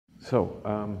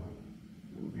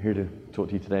Here to talk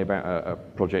to you today about a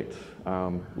project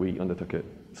we undertook at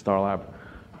Starlab,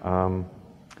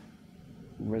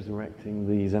 resurrecting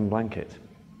the Xen-Blanket.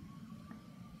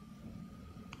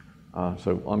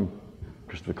 So I'm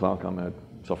Christopher Clark. I'm a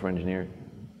software engineer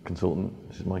consultant.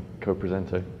 This is my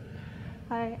co-presenter.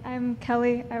 Hi, I'm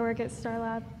Kelly. I work at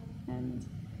Starlab, and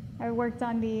I worked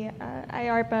on the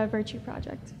IARPA Virtue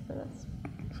project for this.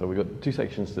 So we've got two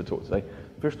sections to talk today.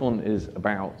 First one is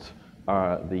about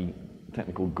the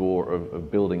technical gore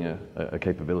of building a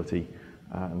capability,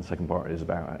 and the second part is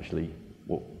about actually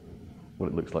what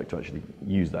it looks like to actually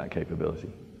use that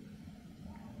capability.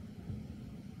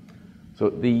 So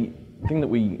the thing that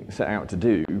we set out to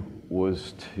do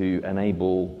was to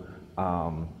enable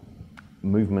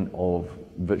movement of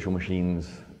virtual machines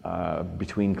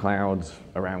between clouds,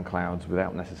 around clouds,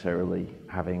 without necessarily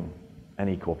having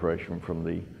any cooperation from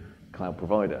the cloud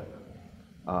provider,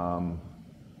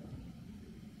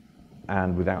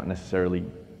 and without necessarily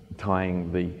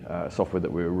tying the software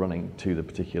that we were running to the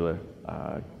particular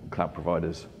cloud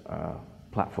provider's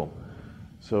platform.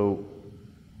 So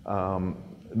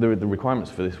the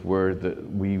requirements for this were that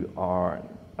we are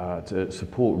to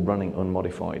support running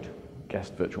unmodified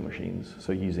guest virtual machines,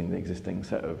 so using the existing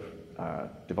set of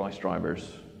device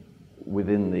drivers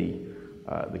within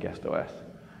the guest OS,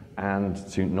 and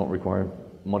to not require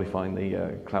modifying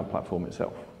the cloud platform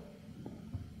itself.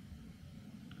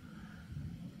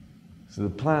 So the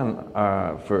plan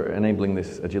for enabling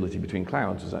this agility between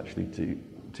clouds was actually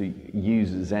to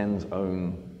use Xen's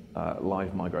own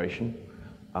live migration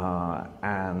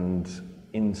and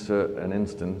insert an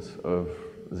instance of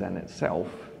Xen itself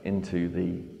into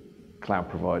the cloud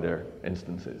provider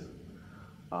instances.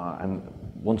 And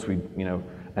once we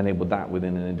enabled that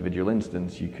within an individual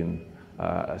instance, you can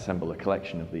assemble a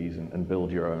collection of these and build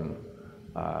your own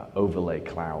overlay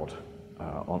cloud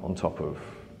on top of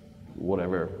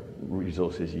whatever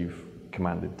resources you've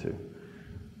commanded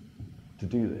to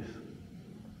do this.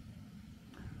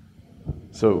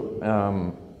 So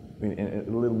in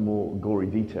a little more gory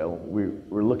detail,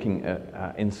 we're looking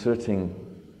at inserting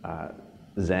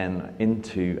Xen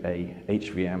into a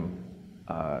HVM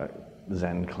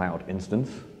Xen cloud instance,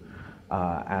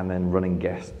 and then running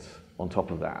guests on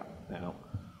top of that. Now,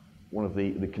 one of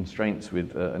the constraints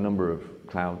with a number of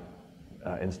cloud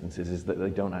instances is that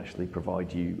they don't actually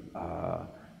provide you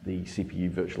the CPU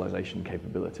virtualization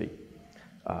capability,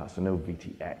 so no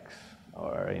VTX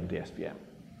or AMD SVM.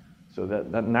 So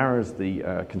that narrows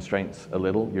the constraints a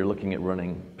little. You're looking at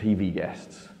running PV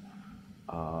guests.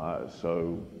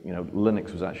 So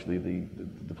Linux was actually the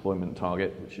deployment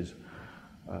target, which is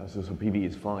so PV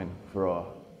is fine for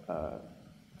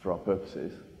our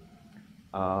purposes.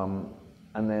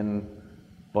 And then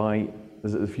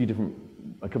there's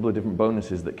a couple of different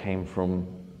bonuses that came from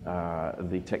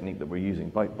the technique that we're using.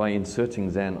 By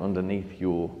inserting Xen underneath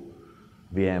your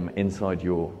VM inside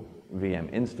your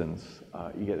VM instance,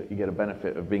 you get a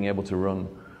benefit of being able to run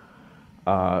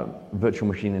virtual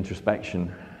machine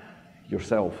introspection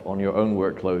yourself on your own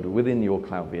workload within your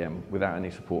cloud VM without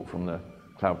any support from the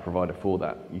cloud provider for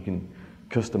that. You can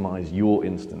customize your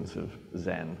instance of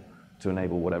Xen to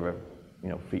enable whatever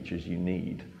features you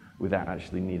need without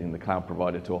actually needing the cloud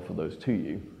provider to offer those to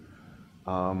you.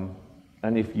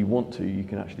 And if you want to, you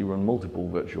can actually run multiple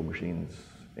virtual machines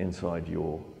inside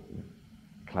your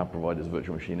cloud provider's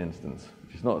virtual machine instance,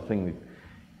 which is not a thing that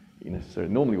you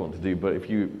necessarily normally want to do. But if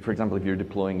you, for example, if you're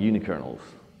deploying unikernels,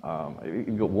 if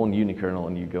you've got one unikernel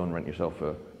and you go and rent yourself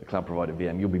a cloud provider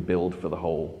VM, you'll be billed for the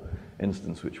whole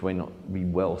instance, which may not be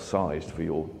well sized for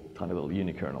your tiny little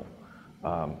unikernel.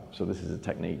 So this is a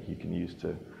technique you can use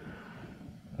to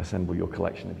assemble your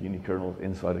collection of unikernels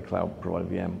inside a cloud provider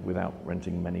VM without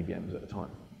renting many VMs at a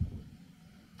time.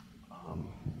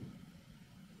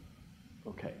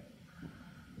 Okay.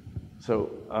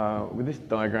 So with this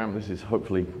diagram, this is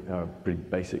hopefully pretty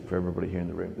basic for everybody here in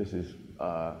the room. This is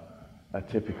a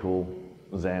typical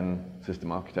Xen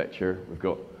system architecture. We've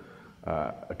got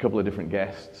a couple of different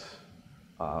guests.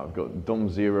 I've got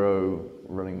DOM0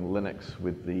 running Linux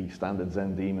with the standard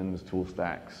Xen daemons, tool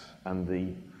stacks, and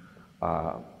the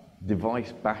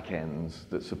device backends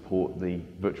that support the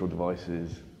virtual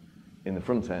devices in the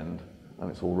front end, and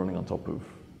it's all running on top of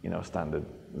a standard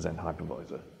Xen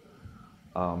hypervisor.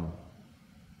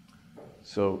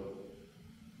 So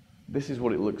this is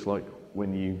what it looks like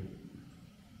when you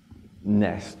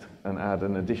nest and add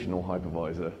an additional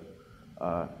hypervisor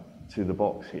to the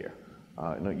box here.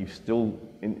 You still,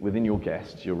 within your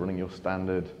guests, you're running your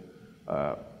standard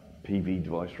PV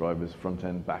device drivers, front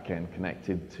end, back end,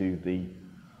 connected to the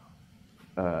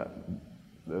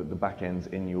back ends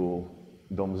in your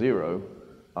DOM0,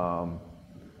 But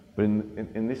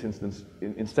in this instance,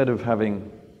 instead of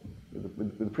having,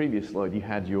 with the previous slide, you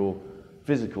had your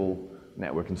physical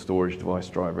network and storage device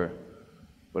driver,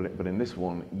 but in this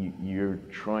one, you're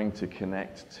trying to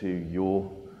connect to your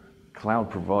cloud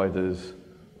provider's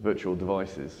virtual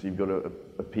devices. So you've got a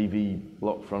PV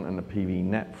block front and a PV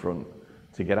net front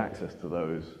to get access to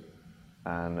those,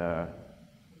 and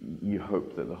you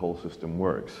hope that the whole system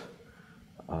works.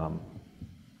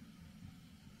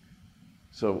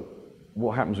 So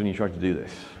what happens when you try to do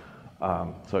this?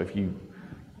 So if you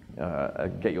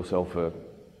get yourself a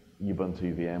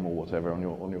Ubuntu VM or whatever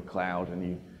on your cloud,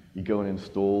 and you go and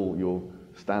install your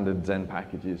standard Xen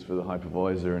packages for the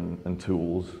hypervisor and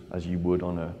tools as you would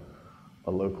on a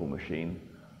local machine,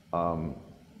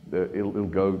 it'll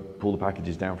go pull the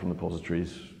packages down from the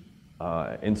repositories,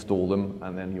 install them,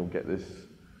 and then you'll get this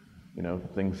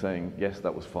thing saying, yes,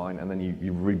 that was fine, and then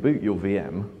you reboot your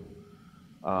VM,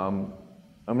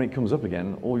 and when it comes up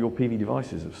again, all your PV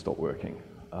devices have stopped working.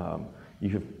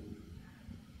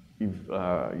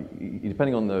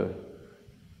 Depending on the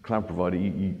cloud provider,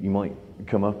 you might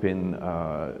come up in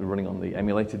running on the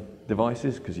emulated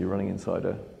devices because you're running inside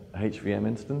a HVM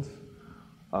instance.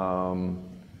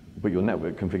 But your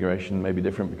network configuration may be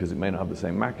different because it may not have the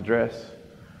same MAC address,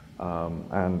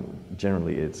 and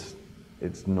generally it's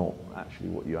not actually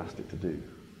what you asked it to do.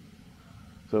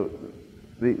 So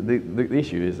the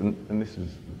issue is, and this has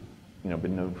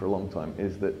been known for a long time,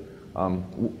 is that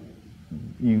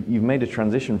you've made a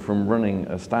transition from running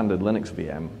a standard Linux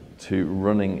VM to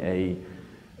running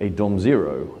a DOM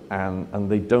 0, and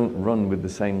they don't run with the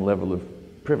same level of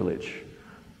privilege.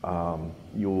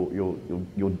 Your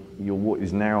what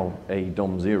is now a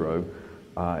DOM 0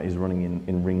 is running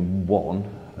in ring 1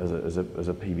 as a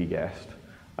PV guest.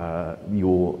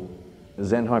 Your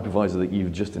Xen hypervisor that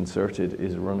you've just inserted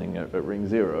is running at ring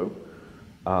 0,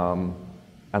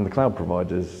 and the cloud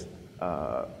provider's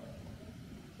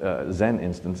Xen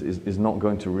instance is not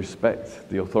going to respect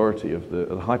the authority of the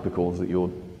hypercalls that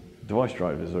your device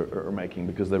drivers are making,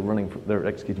 because they're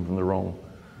executing from the wrong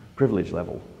privilege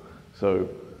level. So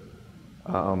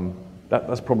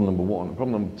that's problem number one.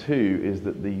 Problem number two is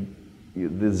that the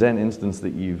Xen instance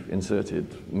that you've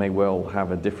inserted may well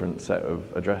have a different set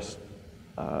of address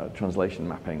translation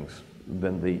mappings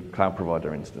than the cloud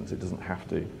provider instance. It doesn't have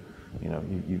to.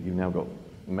 You've now got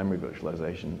memory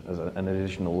virtualization as an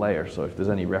additional layer. So if there's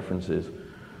any references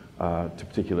to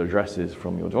particular addresses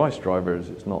from your device drivers,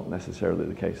 it's not necessarily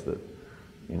the case that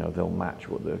they'll match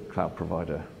what the cloud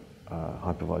provider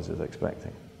hypervisor is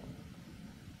expecting.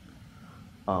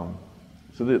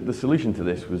 So the solution to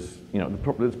this was,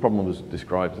 this problem was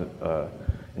described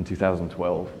in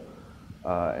 2012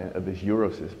 at this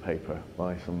EuroSys paper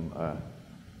by some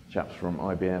chaps from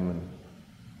IBM and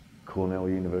Cornell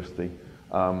University,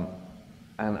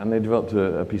 and they developed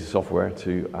a piece of software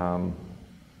to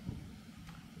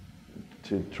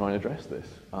try and address this.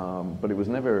 But it was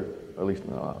never, at least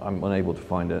I'm unable to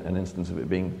find an instance of it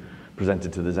being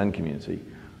presented to the Xen community.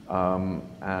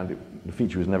 And the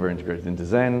feature was never integrated into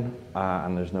Xen,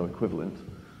 and there's no equivalent.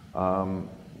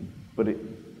 But it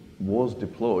was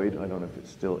deployed. I don't know if it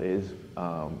still is,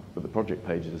 but the project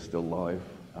pages are still live.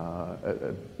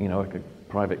 Like a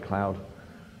private cloud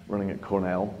running at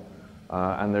Cornell,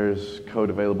 and there's code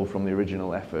available from the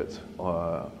original effort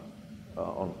on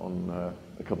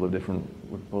a couple of different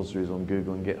repositories on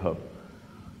Google and GitHub.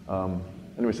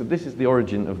 Anyway, so this is the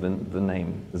origin of the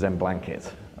name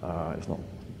Xen-Blanket. It's not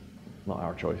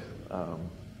our choice.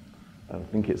 I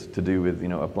think it's to do with,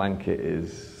 a blanket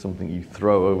is something you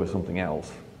throw over something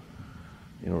else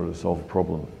in order to solve a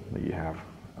problem that you have,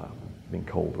 being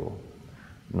cold or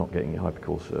not getting your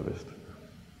hypercall serviced.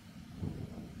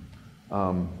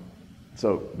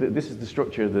 So this is the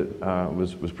structure that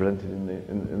was presented in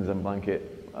the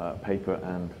Xen-Blanket paper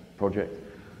and project.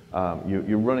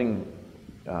 You're running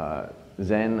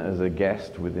Xen as a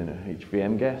guest within a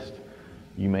HVM guest.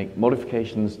 You make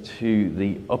modifications to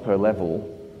the upper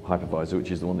level hypervisor,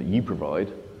 which is the one that you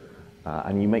provide,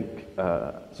 and you make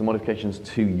some modifications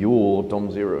to your DOM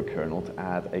 0 kernel to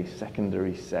add a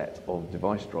secondary set of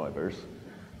device drivers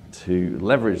to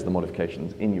leverage the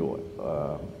modifications in your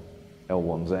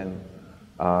L1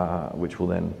 Xen, which will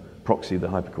then proxy the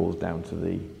hypercalls down to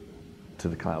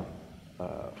the cloud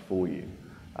for you,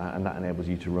 and that enables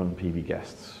you to run PV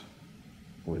guests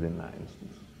within that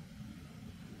instance.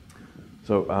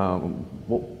 So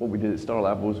what we did at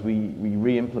Starlab was we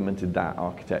re-implemented that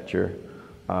architecture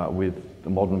with a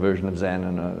modern version of Xen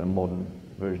and a modern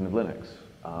version of Linux,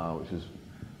 which is,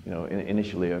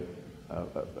 initially a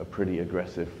pretty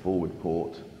aggressive forward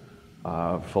port,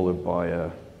 followed by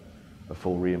a a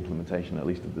full re-implementation, at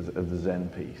least of the Xen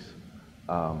piece.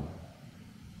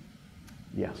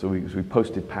 Yeah, so we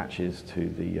posted patches to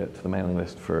the mailing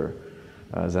list for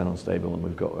Xen Unstable, and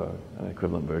we've got an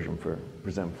equivalent version for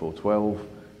Xen 4.12,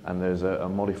 and there's a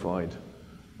modified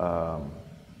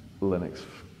Linux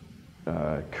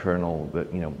kernel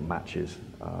that matches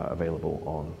available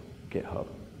on GitHub.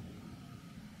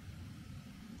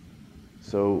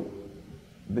 So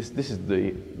this is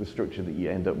the structure that you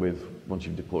end up with once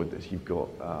you've deployed this. You've got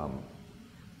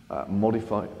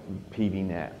modified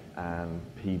PVNet and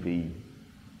PV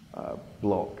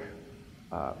block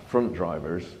front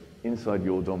drivers inside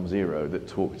your DOM0 that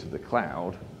talk to the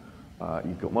cloud.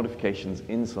 You've got modifications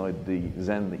inside the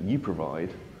Xen that you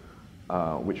provide,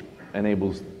 which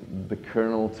enables the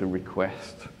kernel to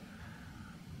request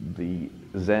the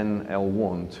Xen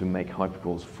L1 to make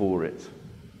hypercalls for it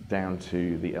down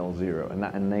to the L0, and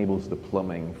that enables the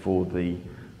plumbing for the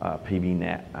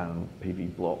PVNet and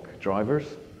PV block drivers.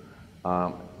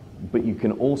 But you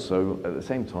can also, at the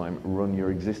same time, run your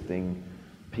existing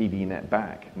PVNet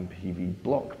back and PV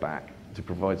block back to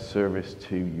provide service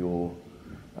to your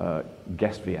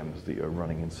guest VMs that you're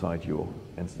running inside your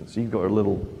instance. So you've got a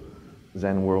little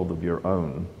Xen world of your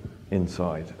own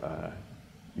inside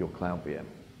your cloud VM.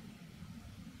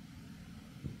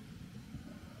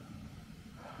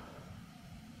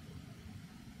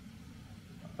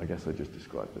 I guess I just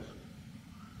described this.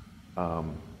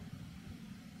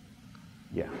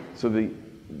 Yeah, so the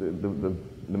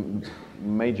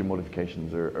major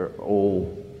modifications are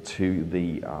all to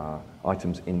the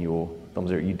items in your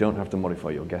DOM0. You don't have to modify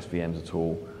your guest VMs at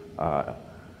all,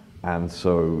 and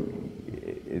so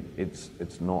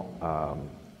it's not.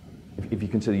 If you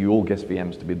consider your guest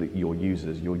VMs to be your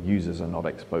users are not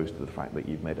exposed to the fact that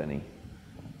you've made any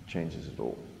changes at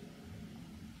all.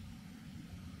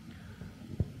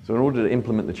 So in order to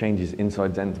implement the changes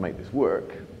inside Xen to make this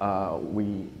work,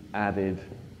 we added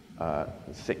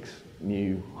 6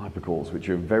 new hypercalls, which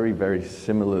are very, very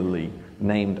similarly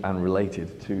named and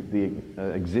related to the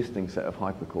existing set of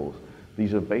hypercalls.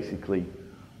 These are basically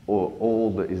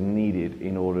all that is needed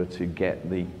in order to get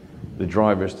the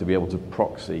drivers to be able to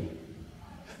proxy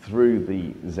through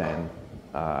the Xen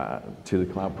to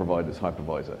the cloud provider's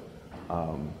hypervisor.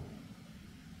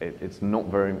 It's not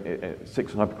very,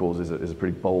 6 hypercalls is a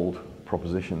pretty bold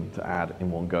proposition to add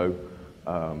in one go,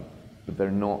 but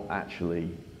they're not actually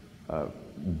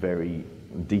very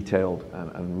detailed,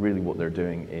 and really what they're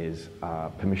doing is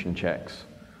permission checks,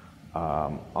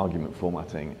 argument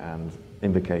formatting, and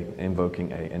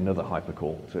invoking another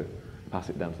hypercall to pass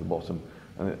it down to the bottom.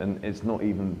 And it's not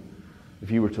even,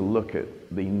 if you were to look at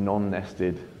the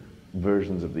non-nested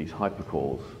versions of these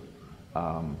hypercalls,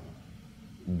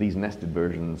 these nested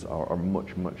versions are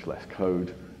much, much less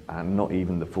code, and not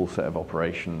even the full set of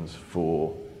operations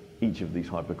for each of these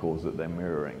hypercalls that they're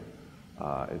mirroring.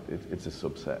 It's a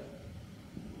subset.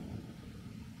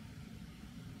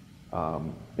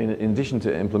 In addition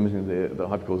to implementing the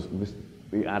hypercalls,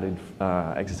 we added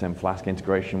XSM Flask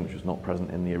integration, which was not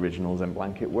present in the original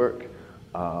Xen-Blanket work,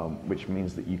 which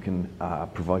means that you can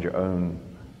provide your own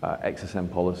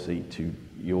XSM policy to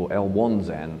your L1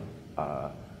 Xen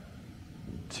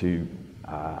to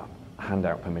hand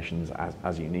out permissions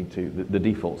as you need to. The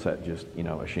default set just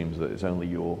assumes that it's only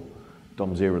your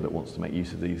DOM0 that wants to make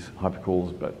use of these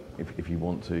hypercalls, but if you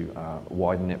want to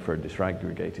widen it for a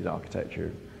disaggregated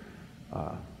architecture,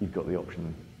 you've got the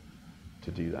option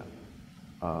to do that.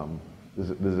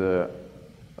 There's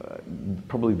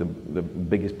probably the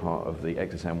biggest part of the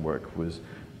XSM work was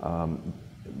the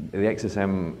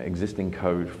XSM existing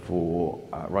code for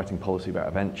writing policy about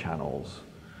event channels,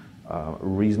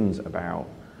 reasons about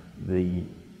the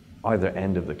either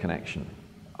end of the connection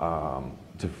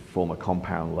to form a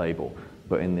compound label.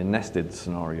 But in the nested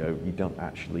scenario, you don't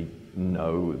actually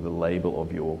know the label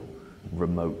of your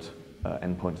remote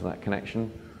endpoint to that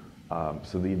connection.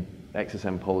 So the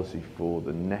XSM policy for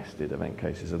the nested event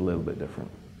case is a little bit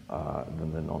different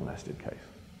than the non-nested case.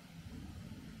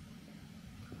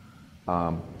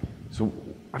 So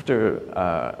after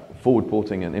forward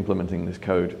porting and implementing this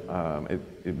code,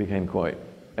 it became quite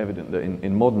evident that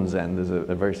in modern Xen, there's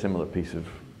a very similar piece of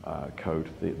code,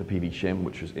 the PV shim,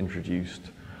 which was introduced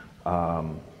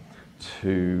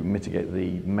to mitigate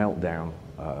the meltdown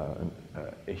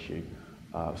issue.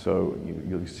 So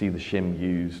you'll see the shim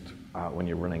used when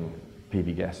you're running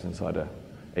PV guests inside a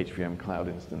HVM cloud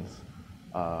instance.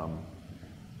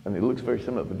 And it looks very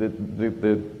similar, but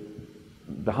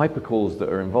the hypercalls that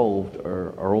are involved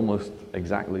are almost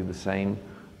exactly the same,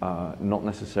 not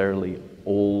necessarily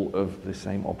all of the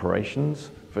same operations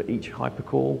for each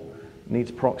hypercall needs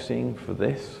proxying for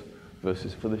this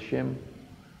versus for the shim.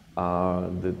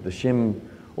 The shim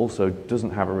also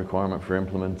doesn't have a requirement for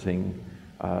implementing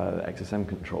XSM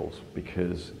controls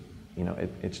because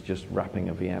it's just wrapping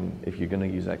a VM. If you're going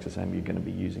to use XSM, you're going to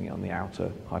be using it on the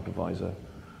outer hypervisor.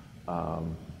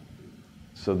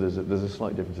 So there's a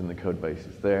slight difference in the code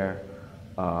bases there.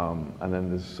 And then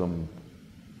there's some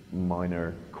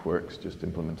minor quirks, just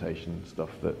implementation stuff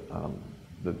that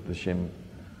the shim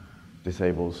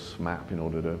disables SMAP in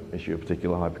order to issue a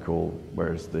particular hypercall,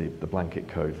 whereas the blanket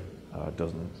code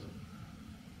doesn't.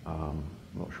 I'm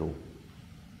not sure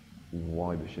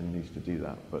why the shim needs to do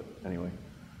that, but anyway.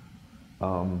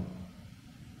 So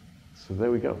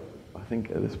there we go. I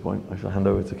think at this point I shall hand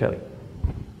over to Kelly.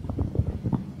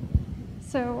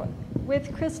 So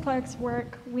with Chris Clark's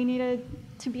work, we needed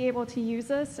to be able to use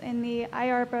this in the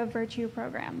IARPA Virtue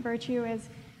program. Virtue is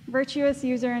Virtuous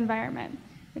User Environment,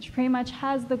 which pretty much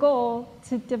has the goal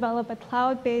to develop a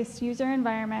cloud-based user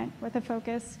environment with a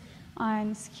focus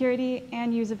on security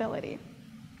and usability.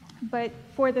 But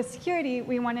for the security,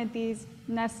 we wanted these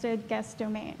nested guest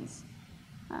domains.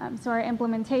 So our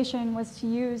implementation was to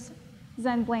use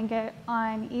Xen-Blanket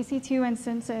on EC2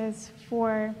 instances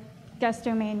for guest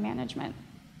domain management.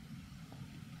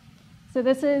 So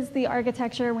this is the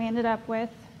architecture we ended up with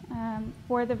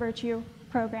for the Virtue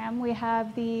program. We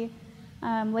have the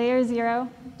layer 0,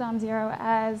 DOM 0,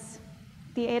 as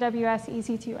the AWS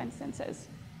EC2 instances.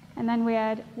 And then we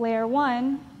had layer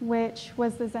 1, which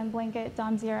was the Xen-Blanket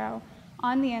DOM 0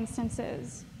 on the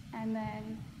instances. And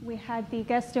then we had the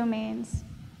guest domains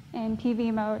in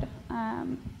PV mode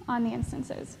on the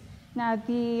instances. Now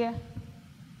the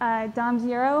DOM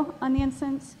 0 on the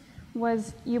instance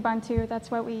was Ubuntu, that's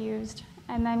what we used.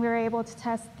 And then we were able to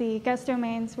test the guest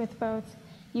domains with both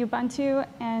Ubuntu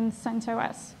and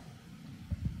CentOS.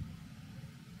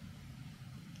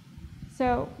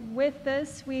 So with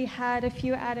this, we had a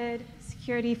few added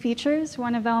security features.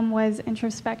 One of them was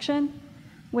introspection,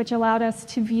 which allowed us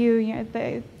to view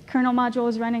the kernel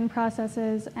modules running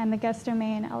processes and the guest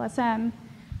domain LSM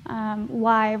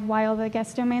live while the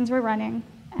guest domains were running.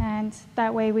 And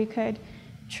that way we could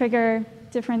trigger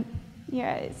different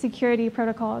security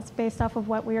protocols based off of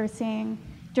what we were seeing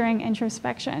during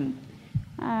introspection,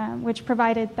 which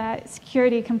provided that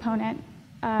security component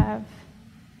of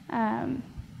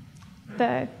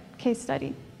the case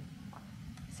study.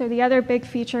 So the other big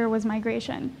feature was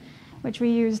migration, which we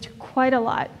used quite a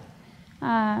lot,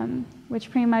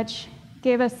 which pretty much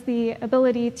gave us the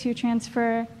ability to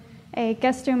transfer a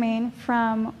guest domain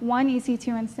from one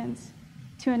EC2 instance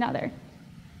to another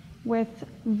with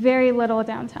very little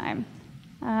downtime.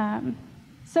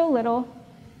 So little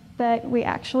that we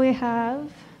actually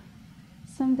have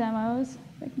some demos,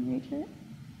 if I can reach it.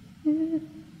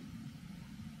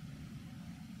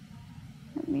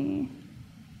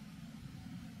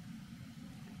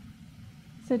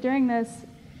 So during this,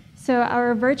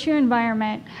 our Virtue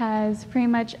environment has pretty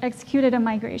much executed a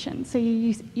migration. So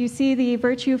you see the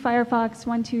Virtue Firefox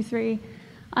 123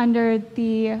 under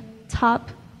the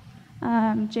top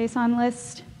JSON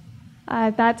list.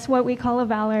 That's what we call a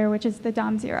Valor, which is the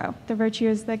DOM 0. The Virtue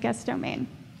is the guest domain.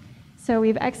 So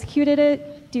we've executed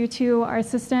it. Due to our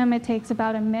system, it takes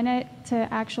about a minute to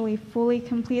actually fully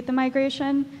complete the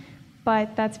migration,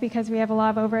 but that's because we have a lot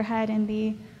of overhead in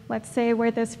the, let's say,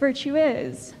 where this Virtue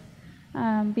is.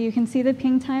 But you can see the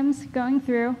ping times going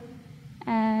through,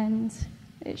 and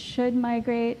it should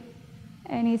migrate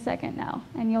any second now,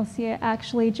 and you'll see it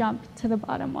actually jump to the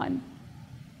bottom one.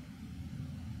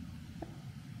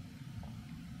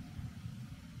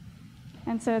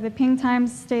 And so the ping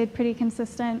times stayed pretty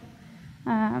consistent.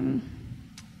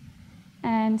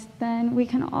 And then we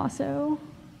can also,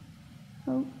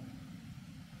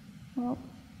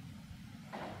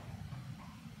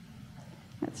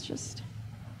 that's just,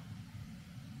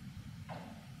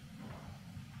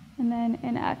 and then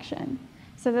in action.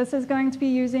 So this is going to be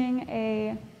using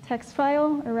a text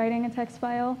file or writing a text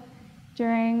file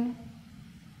during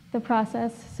the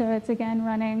process. So it's again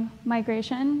running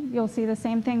migration. You'll see the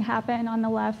same thing happen on the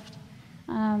left.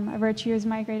 A Virtue is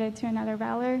migrated to another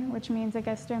Valor, which means a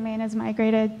guest domain is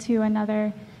migrated to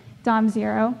another DOM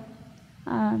 0.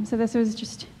 So this was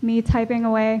just me typing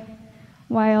away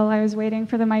while I was waiting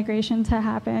for the migration to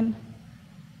happen.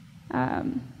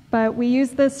 But we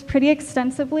use this pretty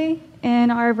extensively in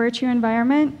our Virtue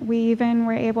environment. We even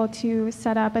were able to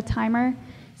set up a timer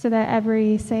so that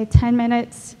every, say, 10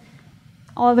 minutes,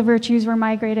 all the Virtues were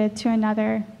migrated to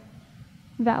another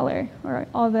Valor, or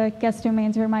all the guest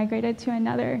domains were migrated to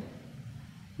another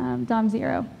DOM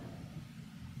 0.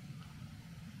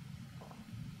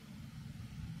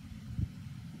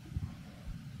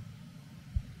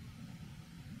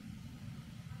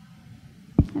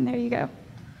 And there you go.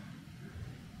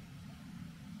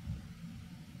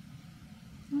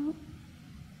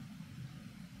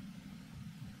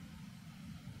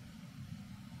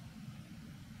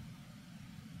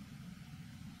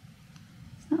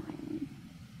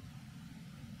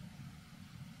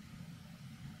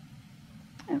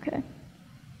 Okay.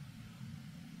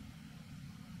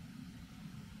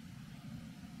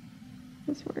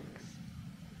 This works.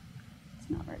 It's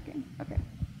not working. Okay.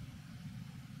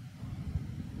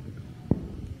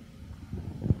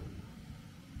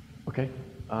 Okay,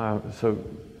 so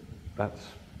that's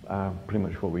pretty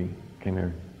much what we came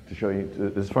here to show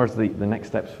you. As far as the next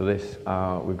steps for this,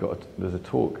 there's a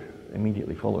talk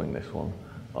immediately following this one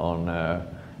on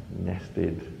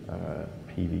nested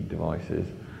PV devices,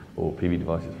 or PV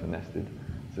devices for nested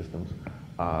systems.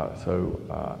 So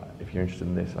if you're interested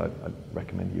in this, I'd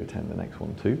recommend you attend the next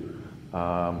one too.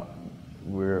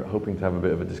 We're hoping to have a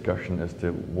bit of a discussion as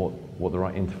to what the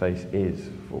right interface is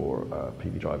for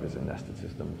PV drivers in nested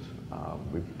systems.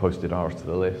 We've posted ours to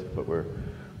the list, but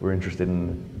we're interested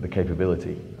in the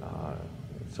capability.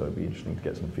 So it'd be interesting to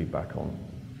get some feedback on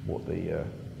what the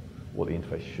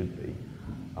interface should be.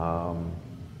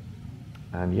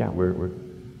 And yeah, we're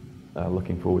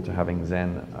looking forward to having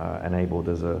Xen enabled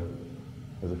as a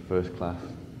first-class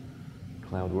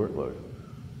cloud workload.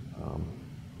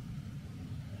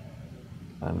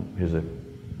 And here's a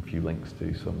few links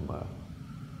to some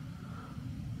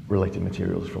related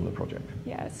materials from the project.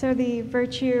 Yeah, so the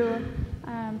Virtue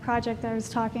project I was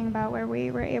talking about, where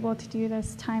we were able to do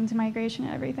this timed migration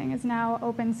and everything, is now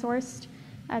open sourced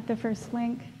at the first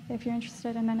link, if you're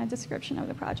interested, and then a description of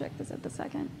the project is at the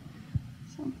second.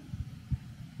 So.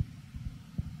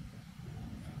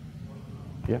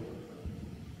 Yeah.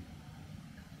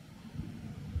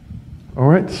 All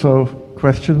right, so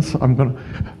questions.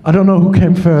 I don't know who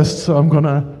came first, so I'm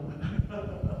gonna.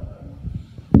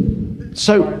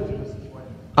 So,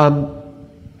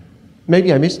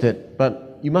 maybe I missed it,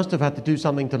 but you must have had to do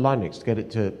something to Linux to get it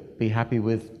to be happy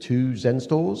with 2 Xen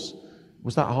stores.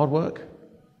 Was that hard work?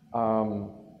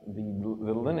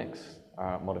 The Linux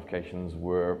modifications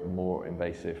were more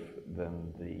invasive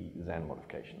than the Xen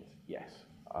modifications, yes.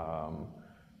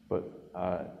 But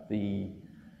the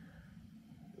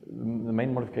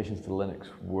main modifications to Linux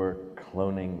were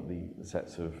cloning the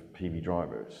sets of PV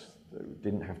drivers. We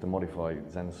didn't have to modify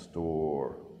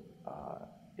XenStore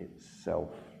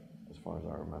itself, as far as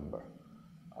I remember.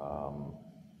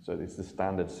 So it's the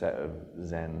standard set of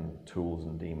Xen tools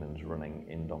and daemons running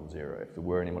in DOM0. If there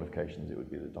were any modifications, it would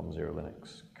be the DOM0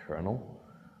 Linux kernel.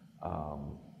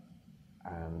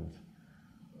 And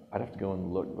I'd have to go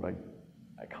and look, but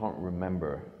I can't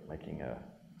remember making a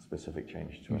specific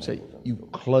change to You say enable you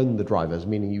XenStore. cloned the drivers,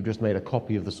 meaning you just made a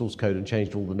copy of the source code and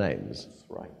changed all the names? That's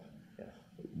right, yes.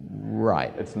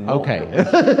 Right. It's not. Okay.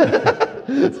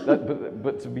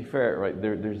 But to be fair, right,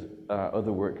 there's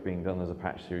other work being done. There's a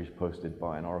patch series posted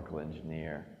by an Oracle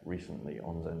engineer recently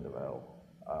on XenDevel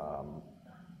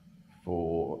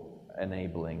for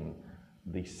enabling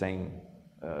the same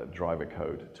driver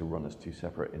code to run as 2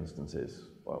 separate instances,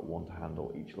 one to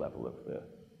handle each level of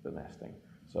the nesting.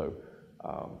 So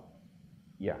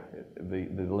yeah,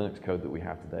 the Linux code that we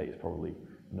have today is probably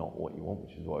not what you want,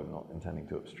 which is why we're not intending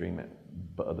to upstream it,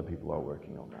 but other people are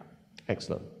working on that.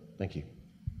 Excellent. Thank you.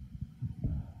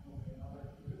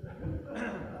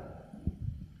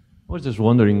 I was just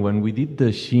wondering, when we did the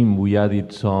shim, we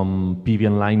added some PV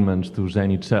alignments to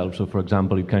Xen itself. So for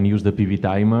example, you can use the PV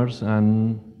timers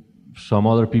and some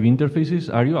other PV interfaces.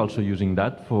 Are you also using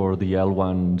that for the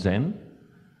L1 Xen?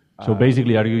 So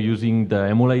basically, are you using the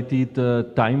emulated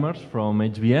timers from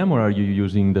HVM, or are you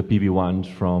using the PV ones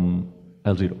from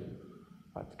L0?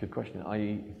 That's a good question.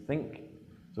 I think,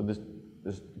 so there's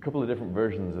a couple of different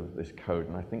versions of this code,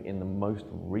 and I think in the most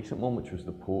recent one, which was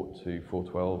the port to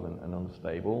 412 and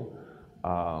unstable,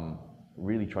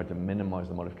 really tried to minimize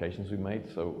the modifications we made.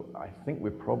 So I think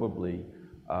we're probably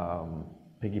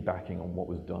piggybacking on what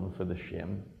was done for the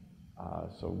shim.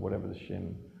 So whatever the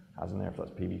shim has in there, if that's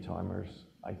PV timers,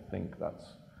 I think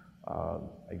that's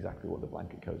exactly what the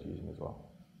blanket code's using as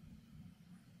well.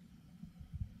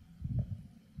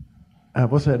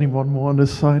 Was there anyone more on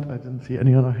this side? I didn't see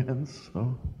any other hands.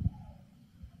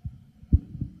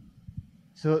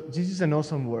 So this is an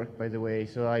awesome work, by the way.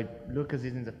 So I looked at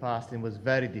it in the past, and it was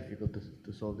very difficult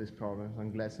to solve this problem. So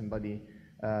I'm glad somebody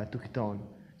took it on.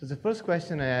 So the first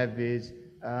question I have is,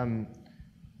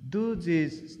 do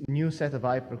this new set of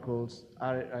hypercodes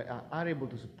are able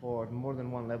to support more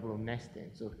than one level of nesting?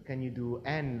 So can you do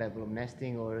n level of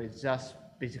nesting, or it's just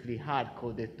basically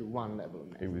hard-coded to one level of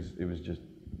nesting? It was just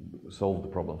solve the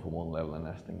problem for one level of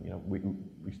nesting. You know,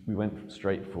 we went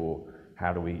straight for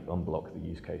how do we unblock the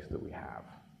use case that we have.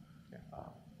 Yeah.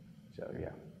 So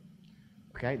yeah.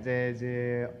 Okay.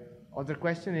 The other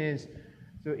question is,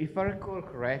 so if I recall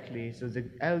correctly, so the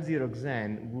L0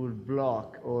 Xen will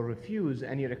block or refuse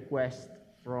any request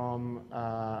from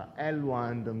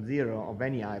L1 DOM0 of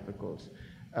any hypercodes.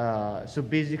 So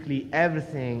basically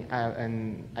everything,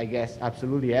 and I guess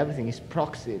absolutely everything, is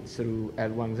proxied through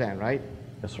L1 Xen, right?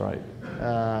 That's right.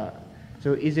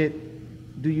 So is it,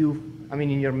 I mean,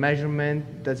 in your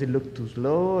measurement, does it look too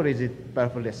slow, or is it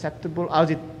perfectly acceptable?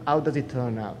 How does it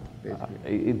turn out, basically?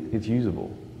 It's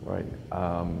usable, right?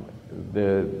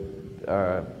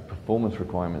 The performance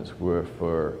requirements were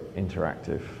for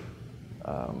interactive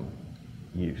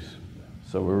use.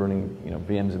 So we're running,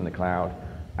 VMs in the cloud,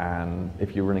 and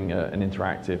if you're running an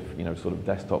interactive, sort of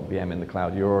desktop VM in the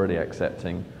cloud, you're already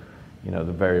accepting, the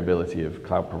variability of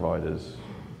cloud providers'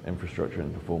 infrastructure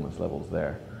and performance levels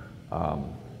there.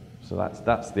 So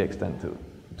that's the extent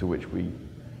to which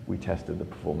we tested the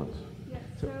performance. Yeah,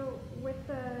 so with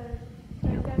the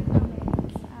guest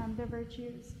domains, the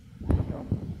virtues,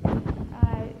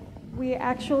 we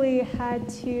actually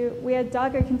we had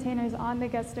Docker containers on the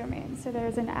guest domain, so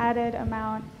there's an added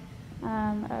amount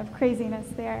of craziness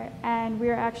there, and we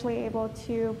were actually able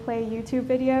to play YouTube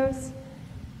videos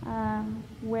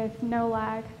with no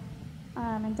lag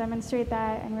and demonstrate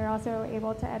that, and we were also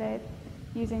able to edit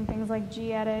using things like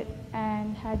gedit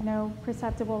and had no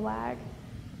perceptible lag.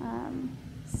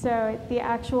 So the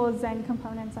actual Xen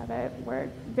components of it were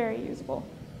very usable.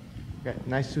 Okay,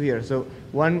 nice to hear. So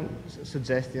one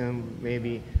suggestion,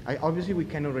 maybe, obviously we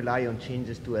cannot rely on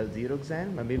changes to L0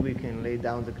 Xen, but maybe we can lay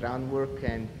down the groundwork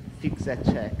and fix that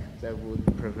check that would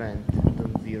prevent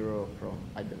DOM0 from,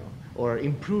 I don't know, or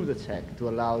improve the check to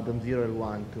allow DOM0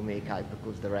 L1 to make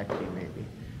hypercalls directly, maybe.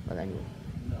 But anyway.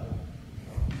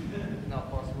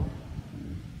 Not possible.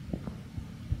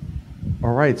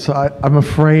 All right, so I'm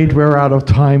afraid we're out of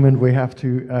time and we have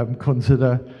to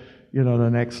consider, the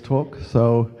next talk.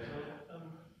 So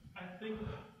I think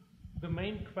the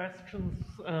main questions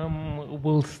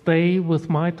will stay with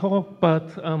my talk,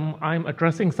 but I'm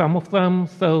addressing some of them.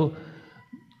 So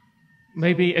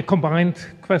maybe a combined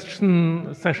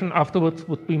question session afterwards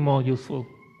would be more useful.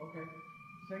 okay,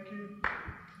 thank you.